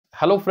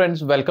Hello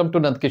friends, welcome to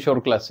Nand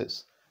Kishore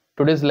classes.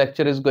 Today's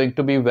lecture is going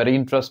to be very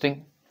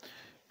interesting.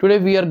 Today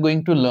we are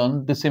going to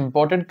learn this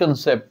important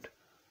concept,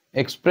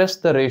 express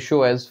the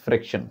ratio as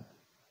fraction.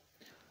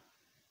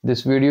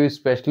 This video is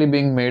specially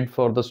being made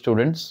for the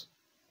students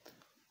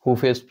who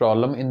face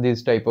problem in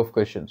these type of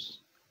questions.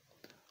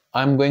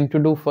 I am going to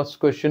do first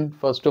question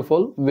first of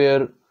all,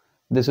 where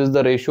this is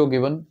the ratio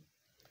given,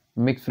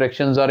 mixed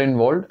fractions are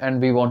involved and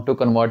we want to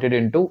convert it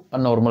into a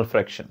normal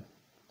fraction.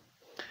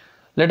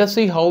 Let us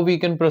see how we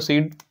can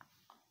proceed.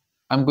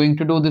 I'm going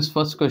to do this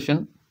first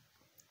question.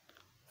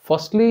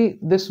 Firstly,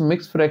 this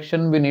mixed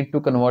fraction we need to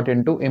convert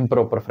into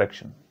improper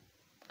fraction.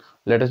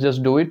 Let us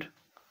just do it.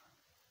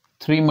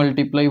 3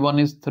 multiply 1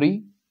 is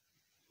 3.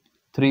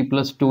 3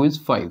 plus 2 is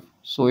 5.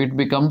 So it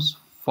becomes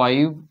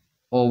 5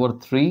 over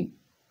 3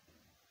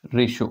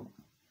 ratio.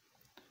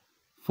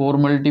 4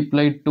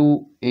 multiply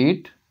 2,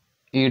 8.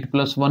 8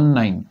 plus 1,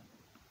 9.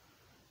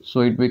 So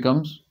it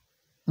becomes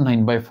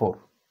 9 by 4.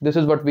 This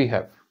is what we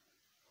have.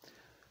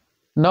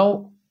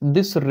 Now,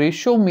 this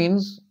ratio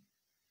means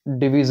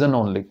division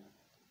only.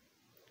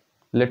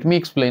 Let me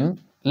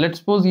explain. Let's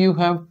suppose you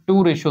have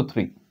 2 ratio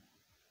 3,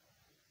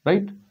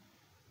 right?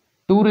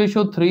 2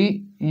 ratio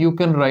 3, you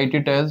can write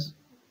it as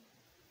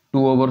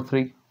 2 over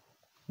 3.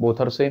 Both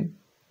are same.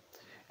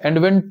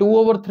 And when 2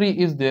 over 3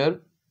 is there,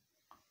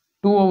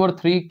 2 over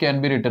 3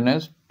 can be written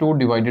as 2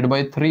 divided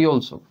by 3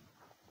 also.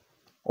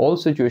 All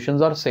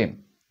situations are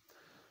same.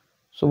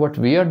 So what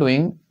we are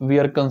doing, we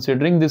are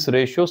considering this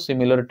ratio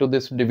similar to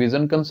this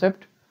division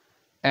concept,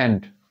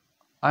 and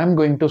I am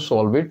going to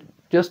solve it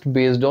just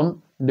based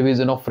on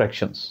division of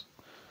fractions.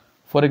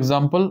 For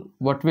example,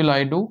 what will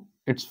I do?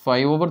 It's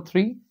 5 over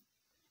 3.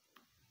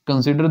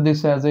 Consider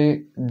this as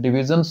a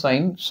division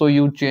sign, so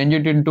you change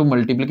it into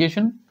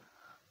multiplication,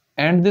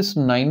 and this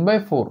 9 by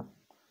 4,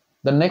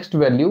 the next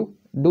value,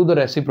 do the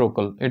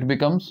reciprocal. It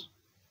becomes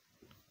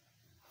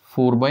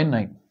 4 by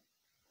 9.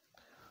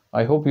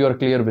 I hope you are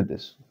clear with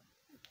this.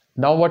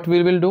 Now what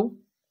we will do,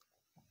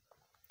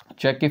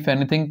 check if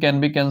anything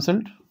can be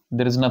cancelled.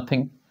 There is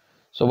nothing.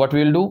 So what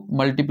we will do,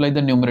 multiply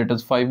the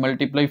numerators. 5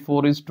 multiply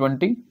 4 is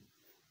 20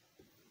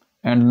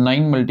 and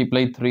 9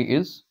 multiply 3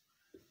 is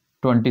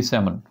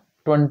 27.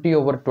 20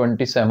 over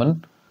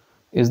 27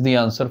 is the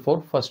answer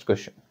for first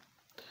question.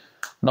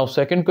 Now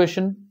second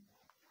question,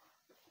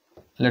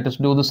 let us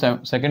do the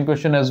second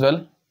question as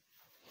well.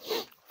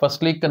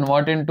 Firstly,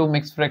 convert into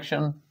mixed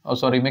fraction.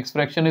 Mixed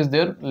fraction is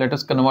there. Let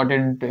us convert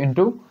it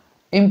into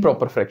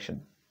improper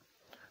fraction.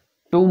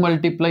 2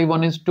 multiply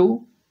 1 is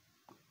 2.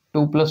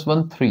 2 plus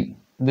 1, 3.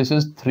 This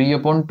is 3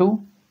 upon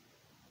 2.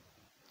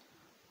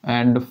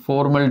 And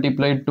 4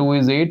 multiply 2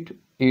 is 8.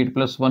 8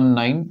 plus 1,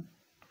 9.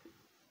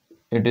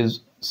 It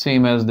is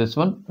same as this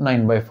one,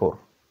 9 by 4.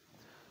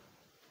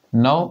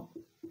 Now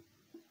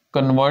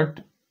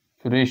convert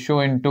ratio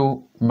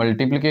into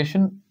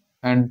multiplication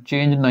and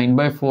change 9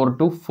 by 4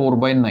 to 4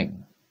 by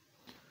 9.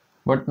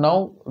 But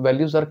now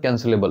values are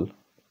cancelable.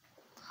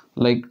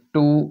 Like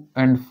 2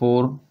 and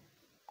 4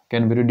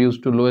 can be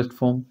reduced to lowest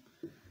form,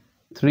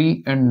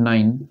 3 and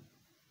 9.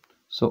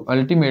 So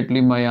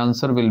ultimately my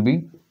answer will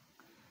be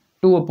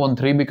 2 upon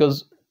 3,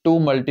 because 2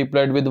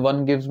 multiplied with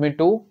 1 gives me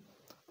 2,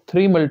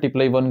 3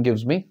 multiply 1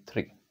 gives me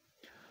 3.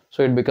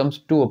 So it becomes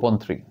 2 upon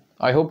 3.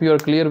 I hope you are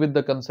clear with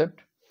the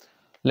concept.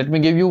 Let me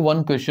give you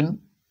one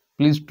question.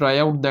 Please try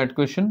out that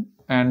question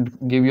and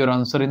give your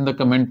answer in the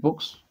comment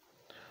box.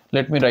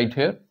 Let me write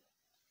here.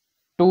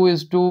 2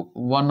 is to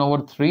 1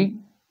 over 3.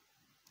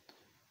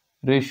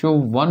 Ratio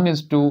 1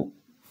 is to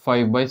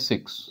 5 by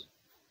 6.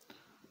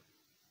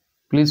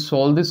 Please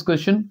solve this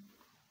question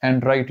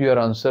and write your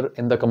answer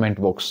in the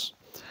comment box.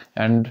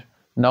 And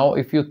now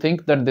if you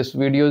think that this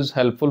video is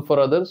helpful for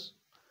others,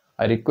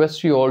 I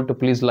request you all to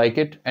please like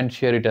it and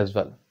share it as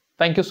well.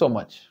 Thank you so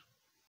much.